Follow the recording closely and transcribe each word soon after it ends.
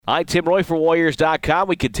Hi, Tim Roye for Warriors.com.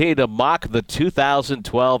 We continue to mock the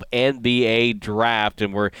 2012 NBA Draft,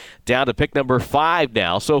 and we're down to pick number 5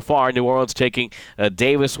 now. So far, New Orleans taking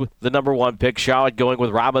Davis with the number 1 pick, Charlotte going with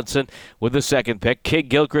Robinson with the 2nd pick,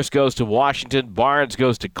 Kidd-Gilchrist goes to Washington, Barnes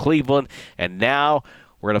goes to Cleveland, and now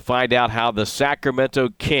we're going to find out how the Sacramento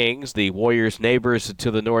Kings, the Warriors' neighbors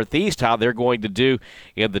to the northeast, how they're going to do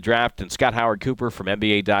in the draft. And Scott Howard Cooper from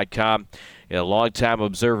NBA.com, a longtime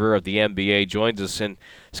observer of the NBA, joins us. And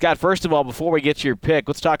Scott, first of all, before we get to your pick,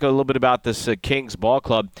 let's talk a little bit about this Kings ball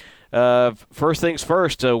club. First things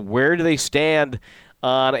first, where do they stand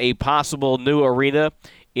on a possible new arena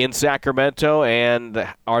in Sacramento, and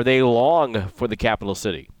are they long for the capital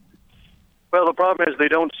city? Well, the problem is they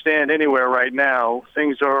don't stand anywhere right now.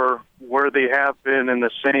 Things are where they have been in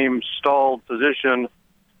the same stalled position.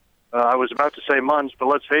 I was about to say months, but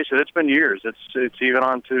let's face it, it's been years. It's even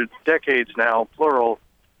on to decades now, plural.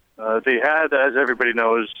 They had, as everybody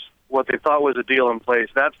knows, what they thought was a deal in place.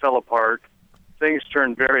 That fell apart. Things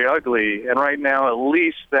turned very ugly, and right now at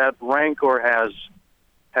least that rancor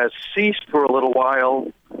has ceased for a little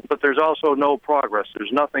while, but there's also no progress.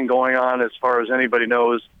 There's nothing going on as far as anybody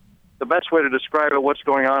knows. The best way to describe it, what's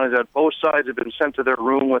going on, is that both sides have been sent to their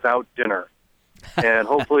room without dinner. And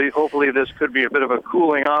hopefully this could be a bit of a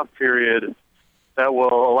cooling off period that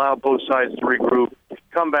will allow both sides to regroup,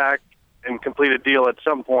 come back, and complete a deal at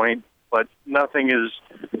some point. But nothing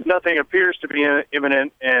appears to be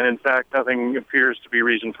imminent, and in fact, nothing appears to be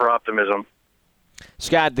reason for optimism.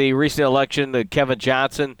 Scott, the recent election, Kevin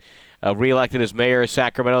Johnson reelected as mayor of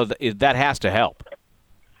Sacramento, that has to help.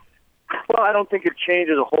 Well, I don't think it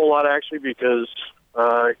changes a whole lot, actually, because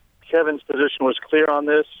Kevin's position was clear on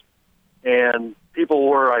this, and people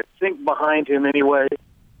were, I think, behind him anyway,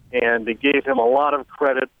 and they gave him a lot of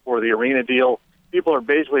credit for the arena deal. People are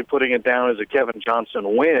basically putting it down as a Kevin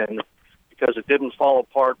Johnson win because it didn't fall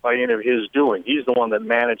apart by any of his doing. He's the one that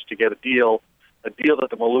managed to get a deal that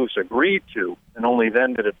the Maloofs agreed to, and only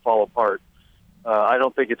then did it fall apart. I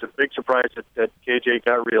don't think it's a big surprise that KJ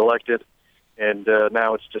got reelected. And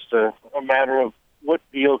now it's just a matter of what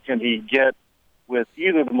deal can he get with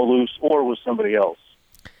either the Maloofs or with somebody else.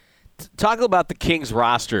 Talk about the Kings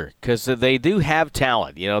roster, because they do have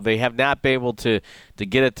talent. You know, they have not been able to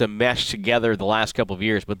get it to mesh together the last couple of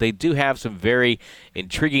years, but they do have some very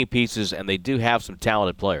intriguing pieces, and they do have some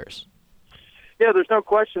talented players. Yeah, there's no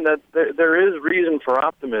question that there is reason for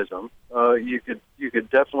optimism. You could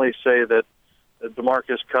definitely say that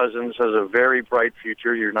DeMarcus Cousins has a very bright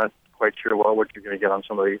future. You're not quite sure what you're going to get on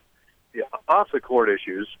some of the off-the-court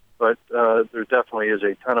issues, but there definitely is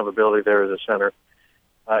a ton of ability there as a center.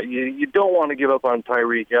 You don't want to give up on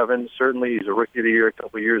Tyreke Evans. Certainly, he's a Rookie of the Year a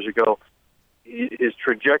couple of years ago. His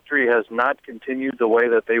trajectory has not continued the way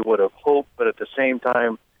that they would have hoped, but at the same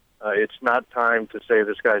time, it's not time to say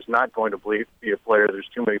this guy's not going to be a player. There's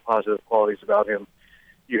too many positive qualities about him.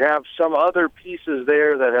 You have some other pieces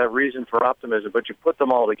there that have reason for optimism, but you put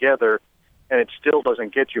them all together, and it still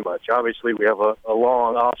doesn't get you much. Obviously, we have a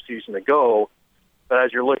long off-season to go, but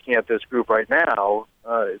as you're looking at this group right now,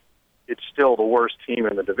 it's still the worst team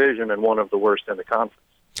in the division and one of the worst in the conference.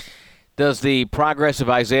 Does the progress of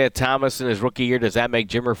Isaiah Thomas in his rookie year, does that make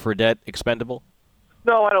Jimmer Fredette expendable?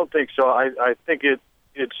 No, I don't think so. I think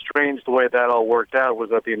it's strange the way that all worked out was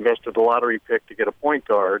that they invested the lottery pick to get a point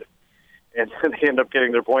guard, and then they end up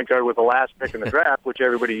getting their point guard with the last pick in the draft, which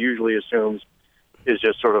everybody usually assumes is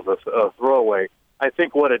just sort of a throwaway. I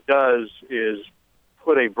think what it does is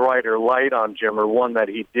put a brighter light on Jimmer, one that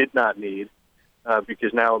he did not need,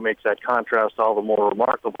 because now it makes that contrast all the more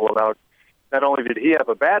remarkable about not only did he have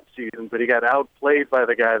a bad season, but he got outplayed by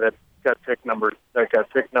the guy that got pick number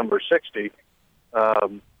 60.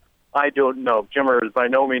 I don't know. Jimmer is by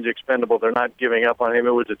no means expendable. They're not giving up on him.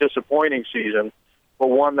 It was a disappointing season,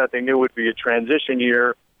 but one that they knew would be a transition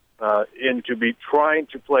year into be trying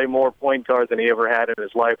to play more point guard than he ever had in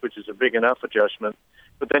his life, which is a big enough adjustment.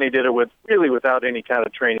 But then he did it without any kind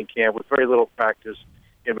of training camp, with very little practice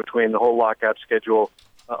in between the whole lockout schedule.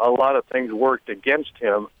 A lot of things worked against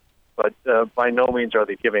him, but by no means are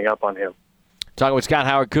they giving up on him. Talking with Scott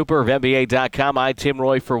Howard Cooper of NBA.com. I'm Tim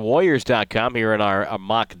Roye for Warriors.com here in our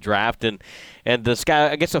mock draft. And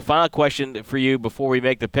Scott, I guess the final question for you before we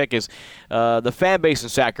make the pick is the fan base in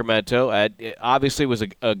Sacramento. Obviously was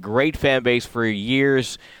a great fan base for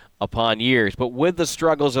years upon years. But with the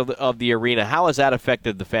struggles of the arena, how has that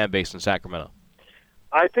affected the fan base in Sacramento?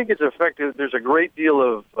 I think it's affected. There's a great deal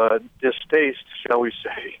of distaste, shall we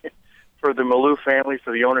say, for the Maloof family,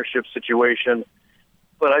 for the ownership situation.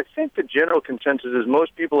 But I think the general consensus is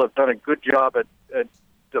most people have done a good job at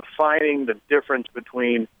defining the difference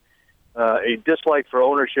between a dislike for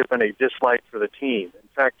ownership and a dislike for the team. In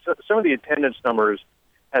fact, some of the attendance numbers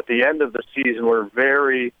at the end of the season were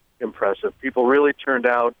very impressive. People really turned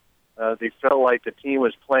out. They felt like the team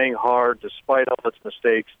was playing hard despite all its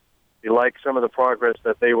mistakes. They liked some of the progress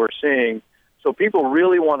that they were seeing. So people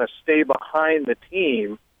really want to stay behind the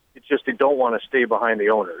team. It's just they don't want to stay behind the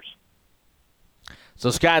owners. So,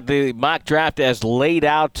 Scott, the mock draft as laid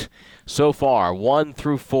out so far, 1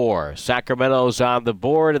 through 4. Sacramento's on the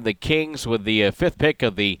board, and the Kings with the fifth pick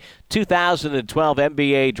of the 2012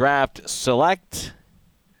 NBA draft select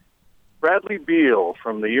Bradley Beal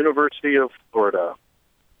from the University of Florida.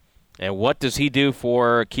 And what does he do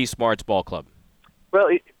for Keith Smart's ball club? Well,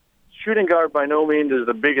 shooting guard by no means is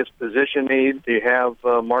the biggest position need. They have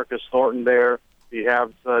Marcus Thornton there. They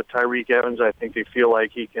have Tyreek Evans. I think they feel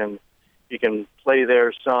like he can play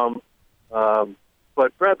there some.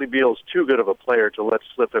 But Bradley Beal's too good of a player to let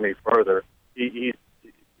slip any further.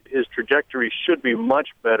 His trajectory should be much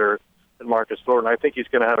better than Marcus Thornton. I think he's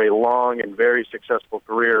going to have a long and very successful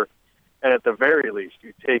career. And at the very least,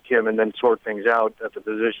 you take him and then sort things out at the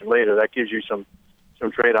position later. That gives you some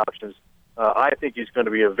trade options. I think he's going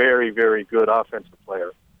to be a very, very good offensive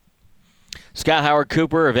player. Scott Howard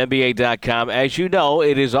Cooper of NBA.com. As you know,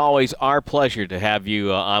 it is always our pleasure to have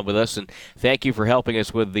you on with us, and thank you for helping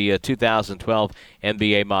us with the 2012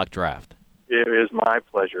 NBA mock draft. It is my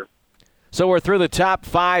pleasure. So we're through the top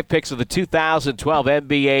 5 picks of the 2012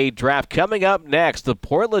 NBA draft. Coming up next, the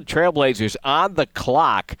Portland Trailblazers on the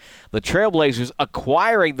clock. The Trailblazers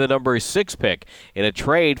acquiring the number 6 pick in a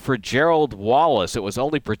trade for Gerald Wallace. It was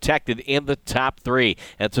only protected in the top 3.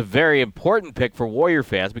 And it's a very important pick for Warrior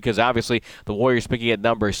fans because obviously the Warriors picking at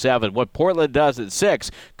number 7. What Portland does at 6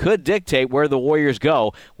 could dictate where the Warriors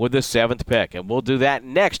go with the 7th pick. And we'll do that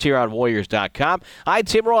next here on Warriors.com. I'm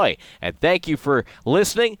Tim Roye, and thank you for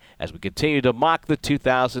listening as we continue to mock the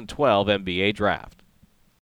 2012 NBA Draft.